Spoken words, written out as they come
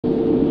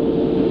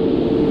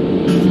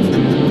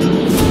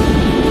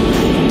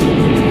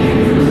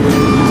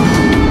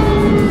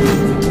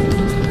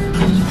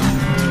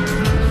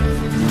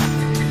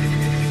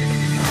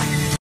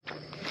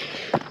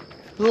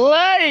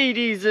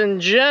and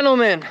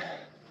gentlemen,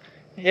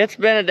 it's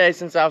been a day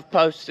since I've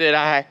posted.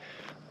 I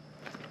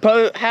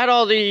had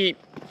all the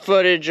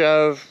footage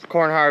of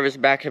corn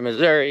harvest back in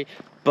Missouri,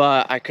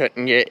 but I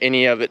couldn't get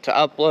any of it to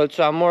upload,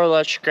 so I more or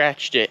less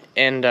scratched it.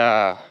 And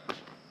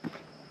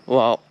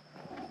well,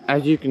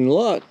 as you can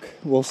look,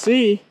 we'll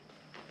see,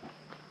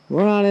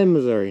 we're not in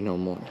Missouri no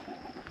more.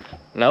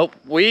 Nope,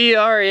 we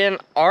are in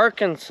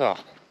Arkansas,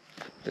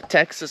 the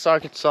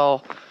Texas-Arkansas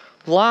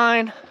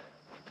line.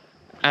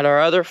 At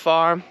our other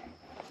farm,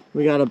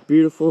 we got a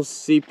beautiful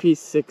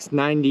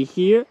CP690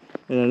 here,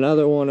 and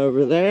another one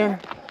over there,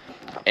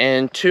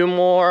 and 2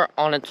 more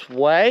on its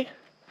way,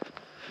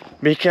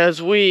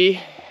 because we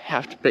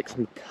have to pick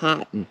some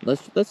cotton.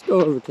 Let's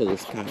go over to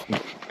this cotton.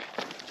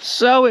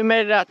 So we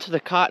made it out to the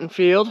cotton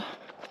field.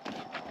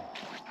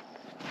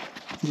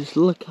 Just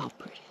look how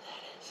pretty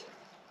that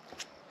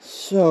is.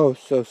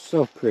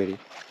 So pretty.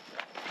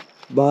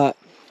 But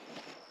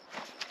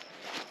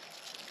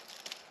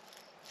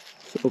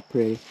so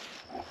pretty.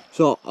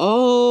 So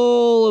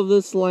all of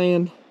this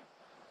land,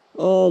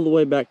 all the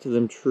way back to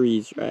them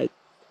trees right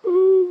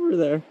over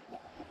there,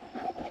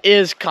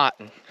 is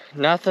cotton.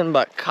 Nothing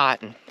but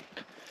cotton.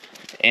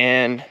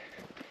 And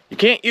you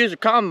can't use a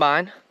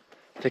combine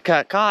to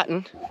cut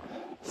cotton,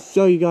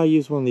 so you gotta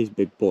use one of these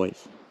big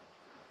boys.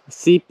 A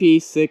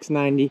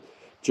CP690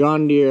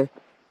 John Deere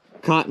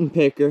cotton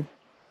picker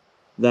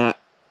that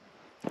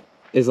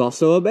is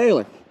also a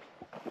baler.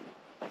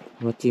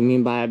 What do you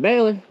mean by a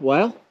baler?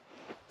 Well,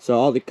 so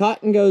all the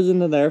cotton goes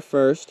into there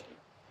first.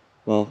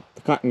 Well,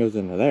 the cotton goes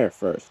into there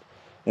first.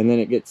 And then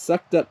it gets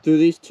sucked up through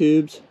these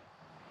tubes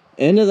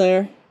into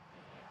there.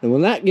 And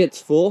when that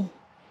gets full,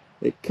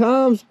 it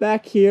comes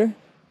back here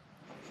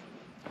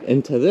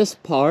into this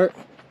part,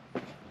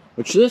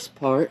 which this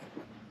part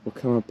will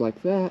come up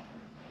like that.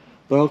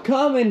 But it'll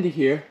come into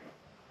here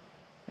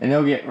and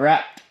it'll get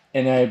wrapped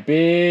in a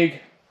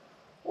big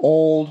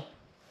old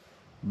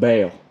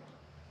bale.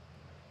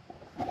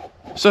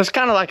 So it's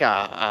kind of like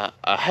a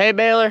hay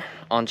baler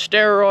on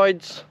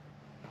steroids.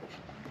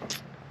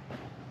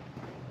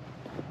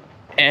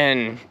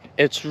 And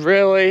it's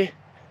really,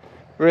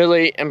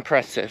 really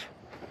impressive.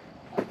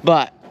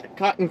 But the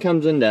cotton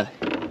comes into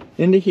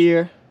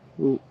here.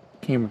 Ooh,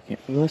 camera can't.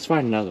 Let's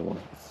find another one.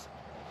 Let's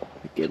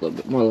get a little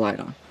bit more light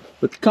on.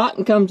 But the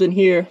cotton comes in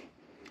here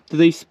to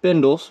these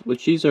spindles,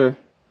 which these are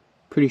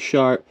pretty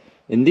sharp.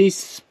 And these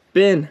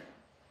spin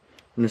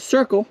in a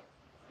circle,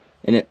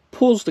 and it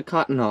pulls the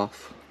cotton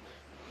off.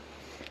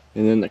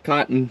 And then the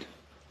cotton,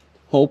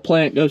 whole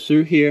plant goes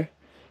through here.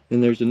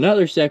 And there's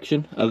another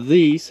section of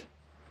these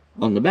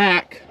on the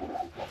back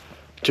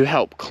to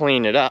help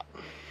clean it up.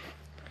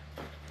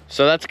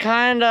 So that's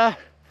kind of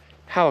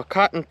how a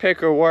cotton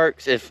picker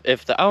works. If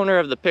the owner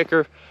of the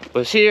picker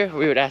was here,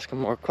 we would ask him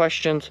more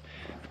questions.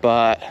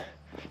 But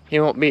he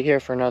won't be here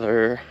for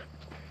another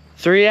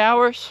 3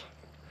 hours,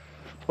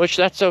 which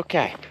that's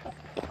okay.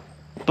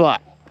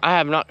 But I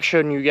have not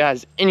shown you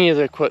guys any of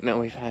the equipment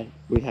we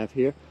have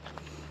here.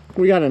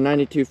 We got a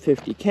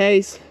 9250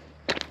 case,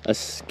 a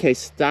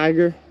case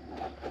Steiger,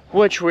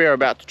 which we are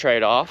about to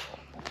trade off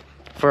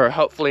for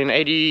hopefully an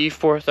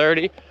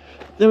 8430.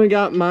 Then we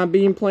got my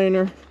bean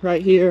planer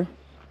right here.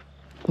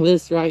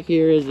 This right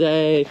here is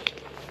a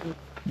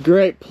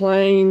Great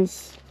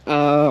Plains.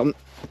 Great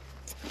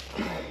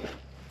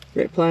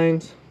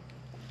Plains.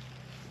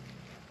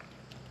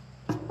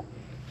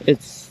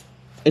 It's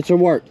a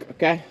work,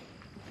 okay?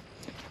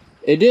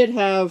 It did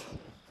have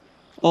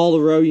all the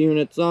row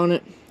units on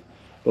it,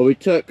 but we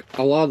took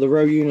a lot of the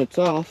row units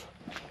off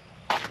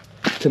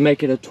to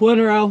make it a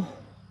twin row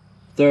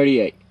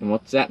 38. And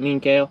what's that mean,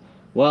 Kale?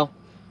 Well,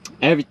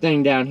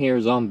 everything down here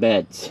is on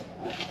beds.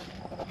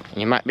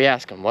 You might be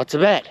asking, what's a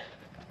bed?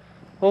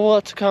 Well,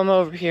 let's come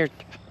over here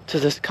to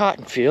this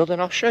cotton field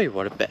and I'll show you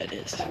what a bed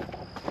is.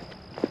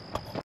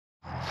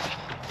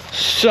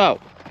 So,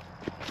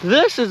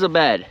 this is a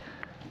bed.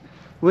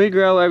 We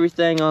grow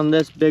everything on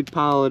this big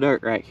pile of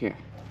dirt right here.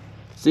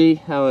 See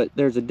how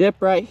there's a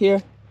dip right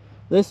here?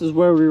 This is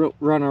where we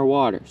run our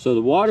water. So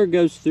the water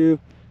goes through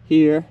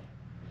here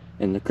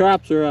and the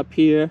crops are up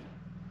here.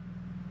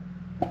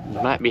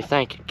 You might be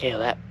thinking, Kale,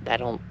 that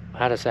don't,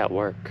 how does that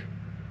work?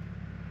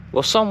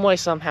 Well, some way,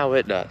 somehow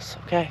it does,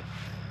 okay?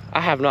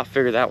 I have not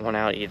figured that one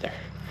out either.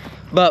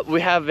 But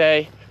we have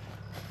a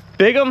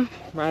Big'em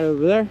right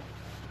over there.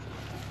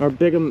 Our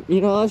Big'em,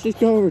 you know, let's just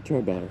go over to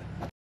our bedder.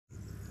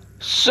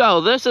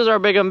 So this is our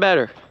Big'em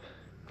bedder.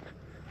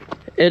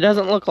 It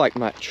doesn't look like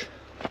much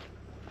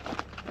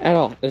at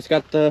all. It's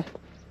got a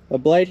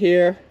blade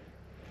here,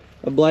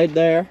 a blade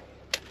there,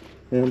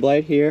 and a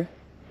blade here,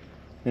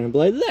 and a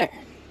blade there.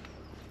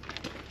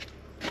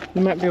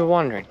 You might be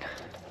wondering,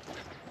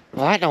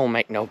 well, that don't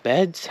make no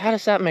beds. How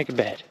does that make a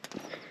bed?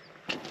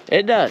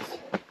 It does.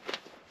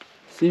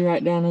 See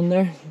right down in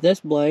there?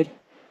 This blade,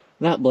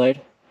 that blade,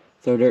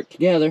 throw dirt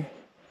together,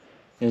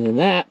 and then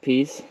that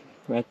piece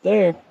right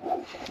there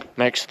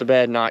makes the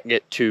bed not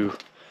get too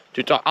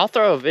tall. I'll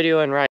throw a video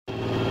in right.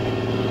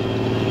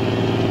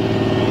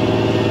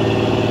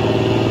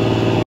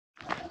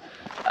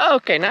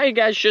 Okay, now you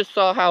guys just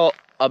saw how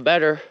a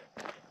bedder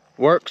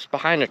works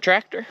behind a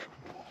tractor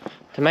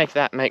to make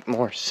that make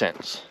more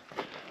sense.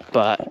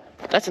 But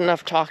that's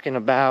enough talking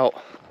about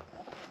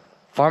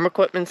farm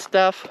equipment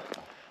stuff.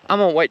 I'm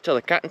gonna wait till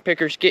the cotton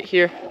pickers get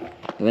here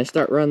and they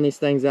start running these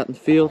things out in the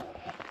field,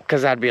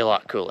 because that'd be a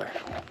lot cooler.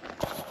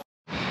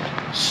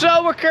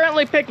 So we're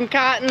currently picking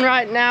cotton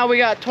right now. We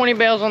got 20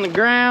 bales on the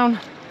ground.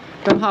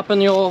 Gonna hop in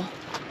the old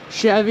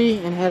Chevy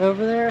and head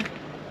over there.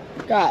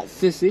 Got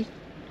Sissy.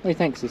 What do you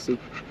think, Sissy?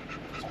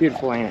 It's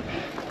beautiful, ain't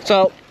it?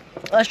 So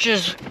let's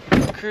just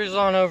cruise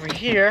on over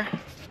here.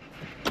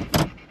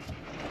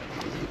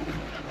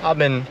 I've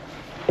been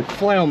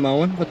flail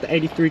mowing with the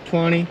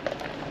 8320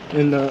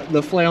 and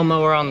the flail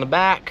mower on the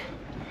back,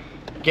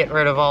 getting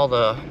rid of all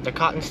the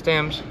cotton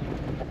stems.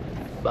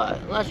 But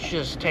let's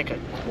just take a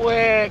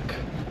quick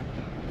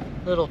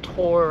little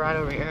tour right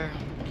over here.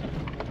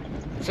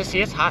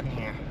 Sissy, it's hot in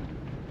here.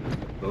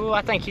 Ooh,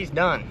 I think he's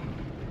done.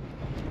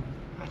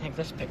 I think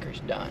this picker's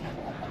done.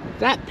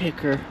 That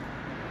picker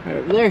right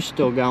over there's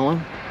still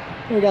going.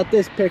 We got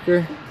this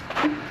picker.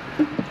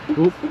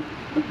 Oop.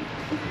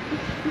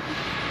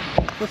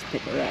 This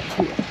picker right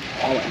here.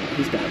 Oh wait,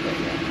 he's got it right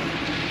there.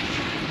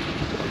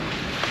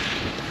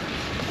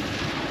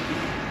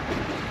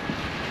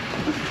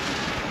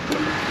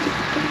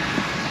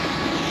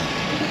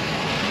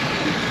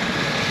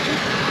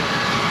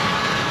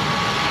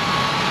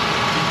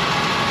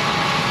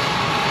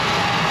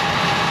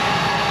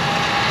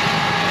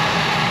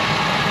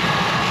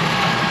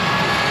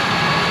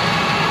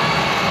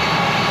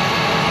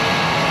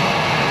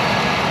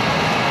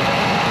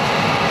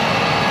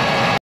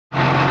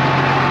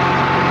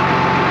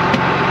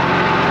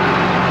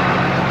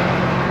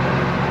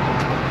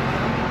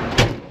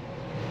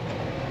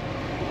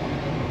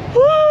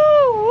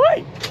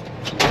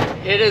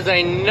 It is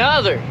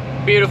another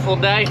beautiful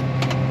day.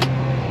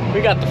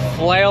 We got the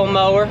flail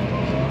mower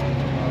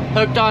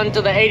hooked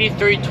onto the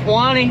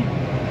 8320.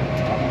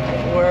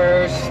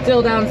 We're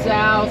still down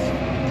south.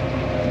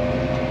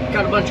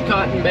 Got a bunch of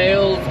cotton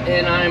bales,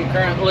 and I'm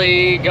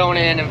currently going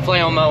in and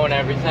flail mowing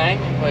everything,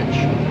 which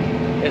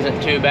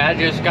isn't too bad.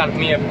 Just got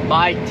me a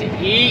bite to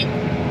eat.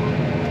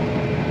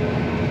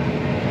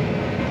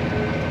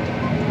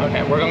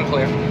 Okay, we're gonna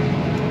clear.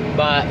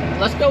 But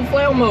let's go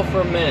flail mow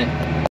for a minute.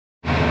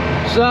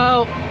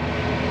 So,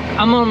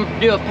 I'm gonna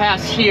do a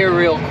pass here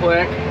real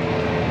quick.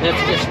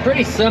 It's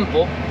pretty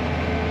simple.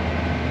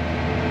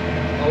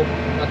 Oh,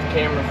 let the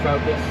camera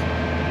focus.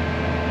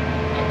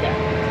 Okay,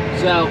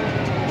 so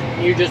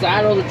you just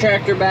idle the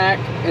tractor back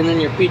and then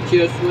your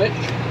PTO switch,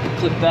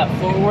 click that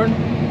forward.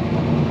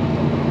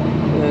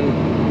 And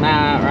then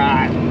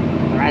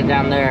right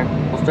down there,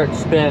 we'll start to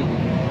spin.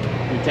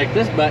 You take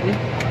this button,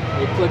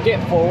 you click it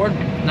forward,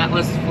 and that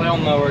lets the flail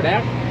mower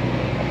down.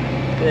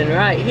 Then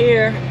right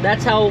here,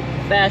 that's how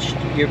fast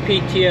your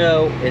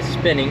PTO is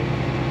spinning.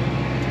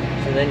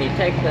 So then you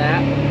take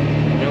that,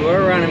 and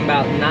we're running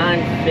about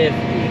 950.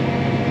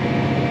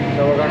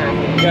 So we're gonna have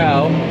to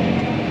go,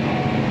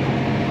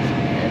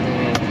 and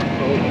then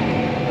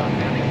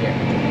down here.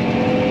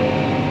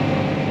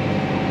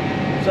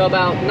 So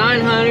about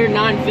 900,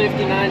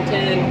 950,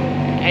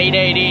 910,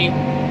 880,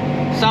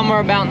 somewhere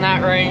about in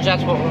that range.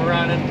 That's what we're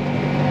running.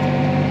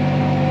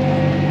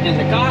 And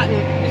the cotton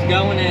is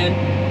going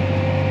in.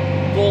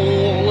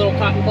 Full little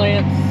cotton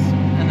plants,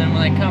 and then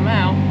when they come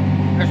out,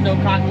 there's no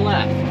cotton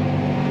left.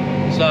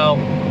 So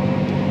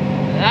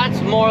that's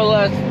more or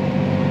less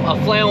a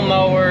flail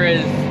mower,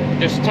 is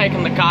just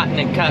taking the cotton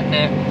and cutting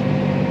it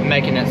and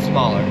making it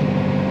smaller,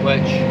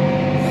 which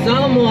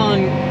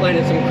someone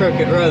planted some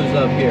crooked rows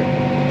up here,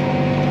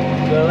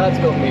 so that's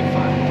gonna be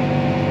fine.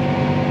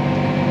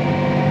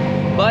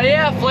 But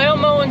yeah, flail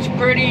mowing's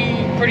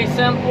pretty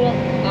simple.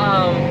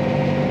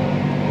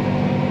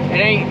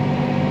 It ain't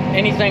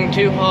anything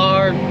too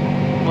hard,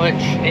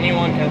 which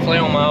anyone can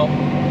flail mow.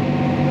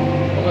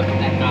 But look at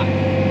that cotton.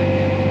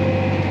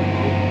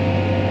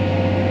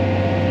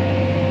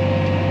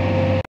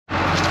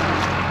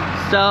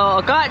 So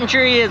a cotton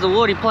tree is a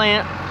woody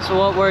plant. So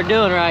what we're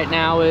doing right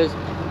now is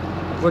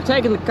we're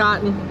taking the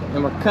cotton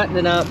and we're cutting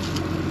it up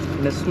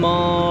into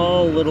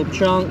small little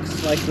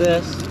chunks like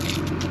this.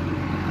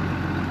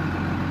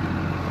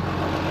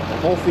 The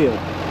whole field.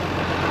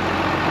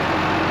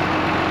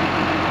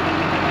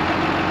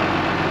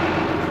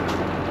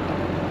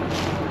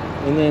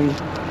 And then,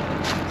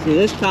 see,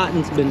 this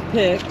cotton's been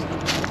picked.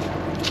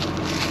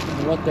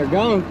 And what they're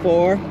going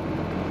for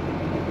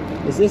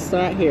is this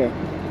right here.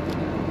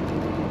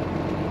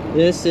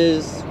 This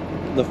is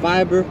the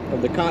fiber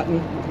of the cotton,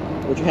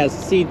 which has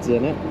seeds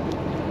in it.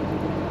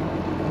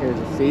 Here's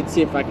a seed.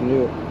 See if I can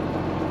do it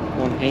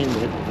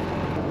one-handed.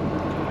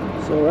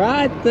 So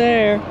right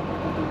there,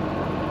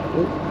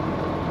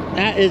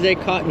 that is a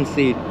cotton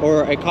seed,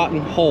 or a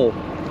cotton hull.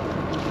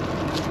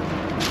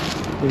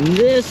 And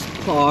this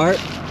part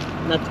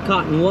that the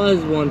cotton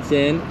was once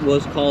in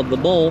was called the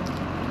boll,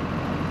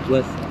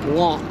 with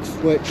locks,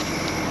 which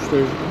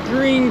there's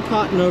green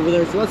cotton over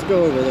there, so let's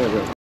go over there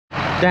real quick.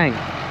 Dang,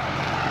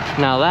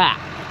 now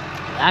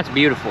that's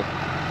beautiful.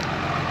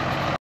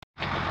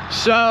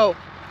 So,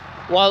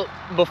 well,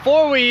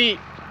 before we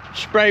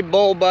spray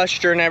Bull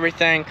Buster and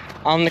everything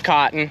on the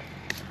cotton.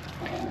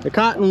 The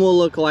cotton will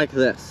look like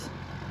this,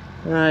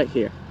 right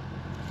here.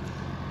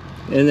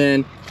 And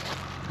then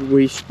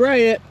we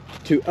spray it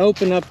to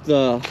open up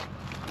the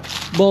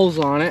bolls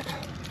on it.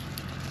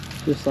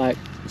 Just like,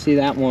 see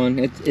that one,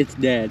 it's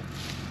dead.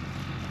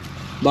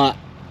 But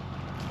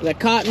the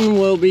cotton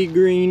will be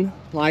green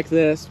like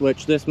this,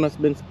 which this must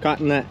have been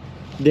cotton that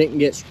didn't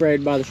get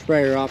sprayed by the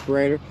sprayer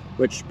operator,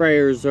 which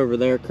sprayers over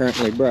there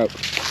currently broke.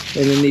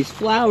 And then these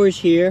flowers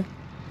here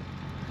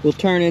will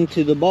turn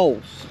into the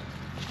bolls.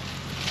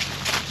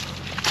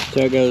 So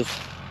it goes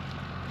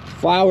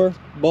flower,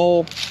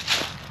 bowl,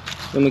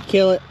 then we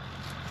kill it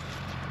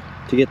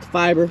to get the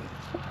fiber,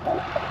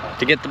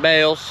 to get the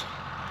bales,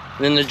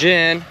 then the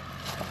gin,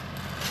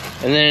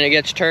 and then it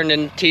gets turned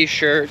into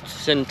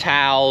t-shirts and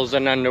towels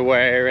and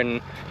underwear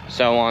and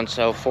so on and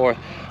so forth.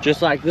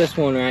 Just like this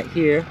one right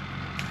here.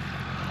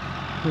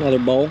 Another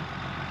bowl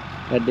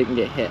that didn't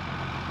get hit.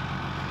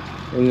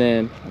 And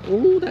then,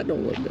 ooh, that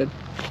don't look good.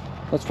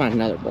 Let's find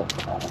another bowl.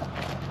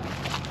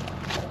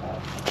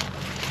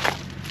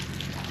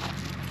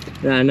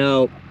 And I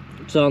know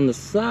it's on the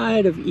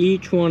side of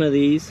each one of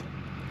these.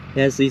 It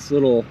has these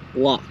little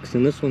locks,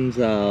 and this one's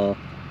a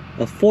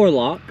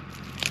 4-lock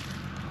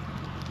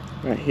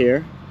right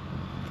here.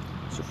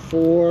 So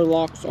 4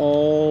 locks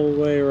all the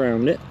way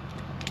around it.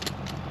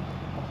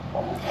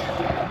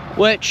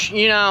 Which,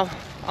 you know,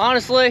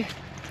 honestly,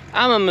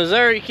 I'm a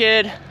Missouri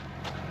kid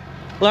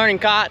learning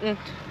cotton.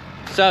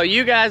 So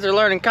you guys are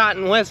learning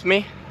cotton with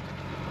me,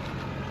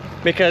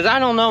 because I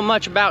don't know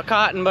much about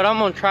cotton, but I'm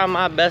gonna try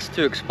my best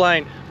to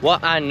explain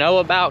what I know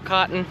about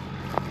cotton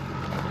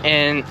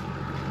and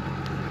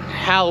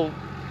how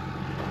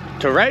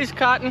to raise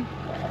cotton,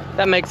 if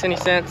that makes any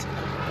sense.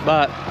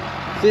 But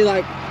see,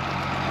 like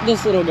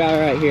this little guy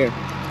right here,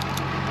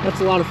 that's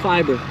a lot of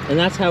fiber, and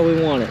that's how we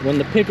want it. When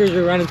the pickers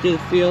are running through the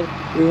field,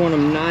 we want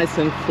them nice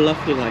and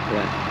fluffy like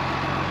that.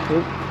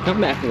 Oh, come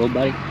back, little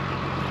buddy.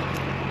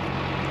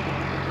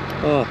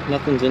 Oh,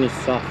 nothing's any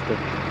softer.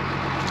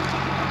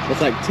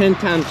 It's like 10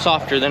 times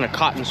softer than a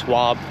cotton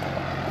swab.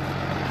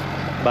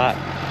 But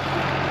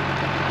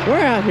we're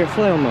out here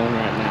flail mowing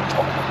right now.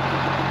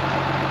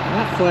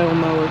 That flail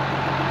mower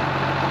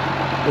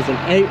is an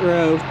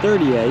 8-row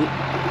 38,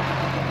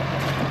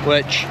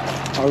 which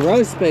our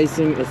row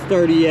spacing is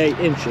 38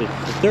 inches.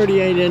 So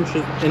 38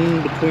 inches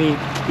in between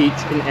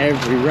each and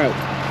every row.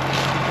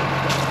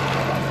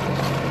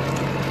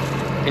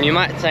 And you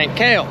might think,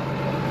 Kale,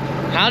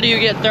 how do you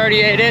get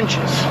 38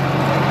 inches?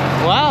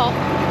 Well,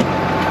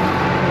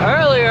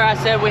 earlier I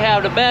said we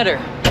have the bedder,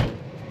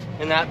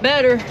 and that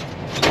bedder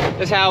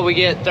is how we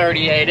get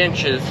 38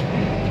 inches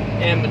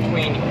in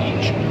between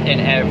each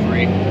and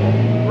every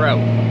row.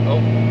 Oh,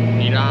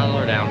 need to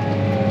holler down.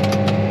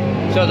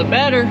 So the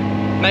bedder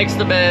makes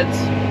the beds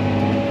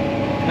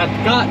that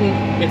the cotton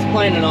gets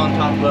planted on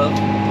top of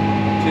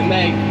to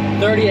make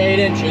 38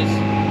 inches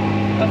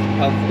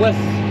of width,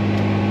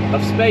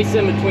 of space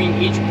in between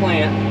each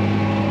plant.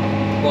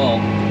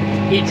 Well,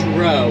 each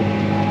row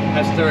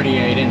has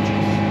 38 inches.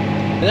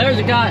 And there's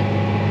some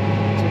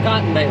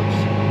cotton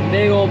bales,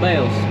 big old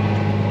bales.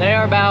 They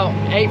are about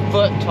 8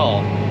 foot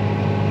tall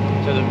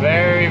to the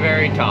very,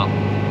 very top.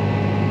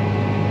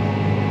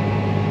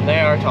 They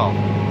are tall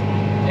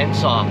and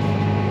soft.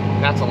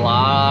 That's a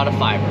lot of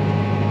fiber.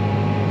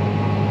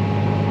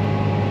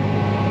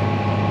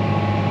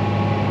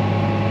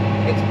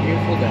 It's a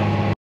beautiful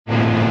day.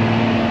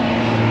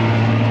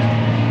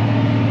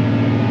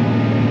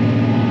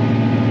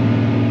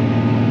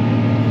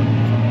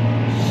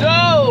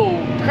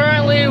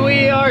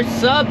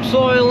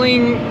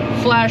 Subsoiling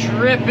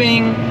 /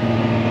 ripping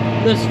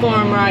this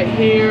farm right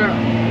here.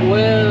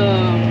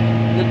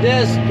 The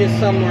disc is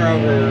somewhere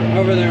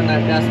over there in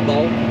that dust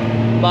bowl,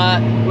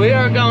 but we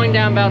are going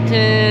down about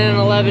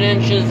 10-11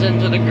 inches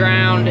into the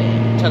ground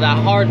to that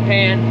hard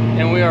pan,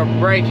 and we are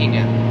breaking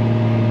it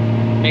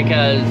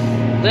because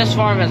this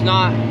farm has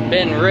not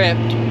been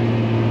ripped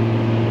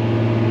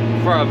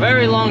for a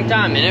very long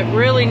time, and it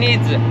really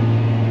needs it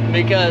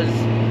because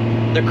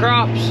the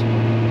crops,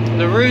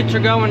 the roots are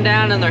going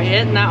down and they're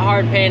hitting that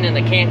hard pan and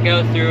they can't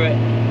go through it.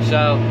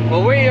 So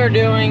what we are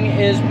doing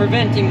is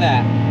preventing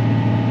that.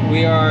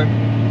 We are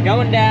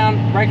going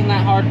down, breaking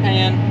that hard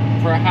pan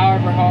for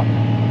however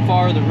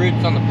far the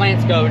roots on the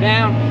plants go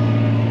down,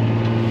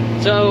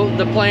 so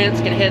the plants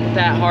can hit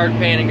that hard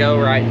pan and go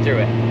right through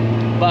it.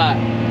 But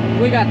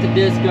we got the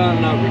disc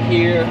gun over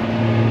here.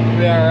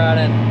 We are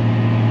running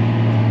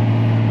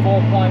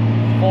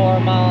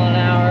 4.4 mile an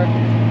hour.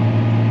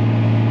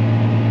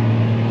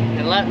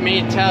 And let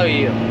me tell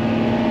you,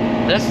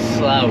 this is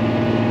slow,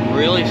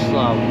 really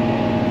slow.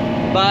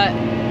 But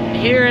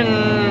here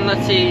in,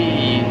 let's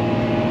see,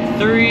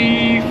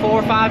 3,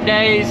 4, 5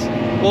 days,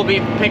 we'll be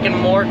picking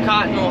more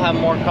cotton. We'll have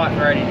more cotton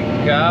ready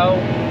to go.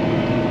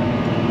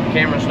 The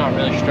camera's not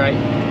really straight,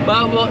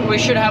 but we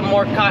should have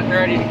more cotton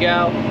ready to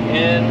go.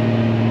 And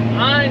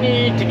I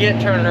need to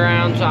get turned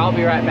around, so I'll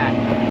be right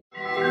back.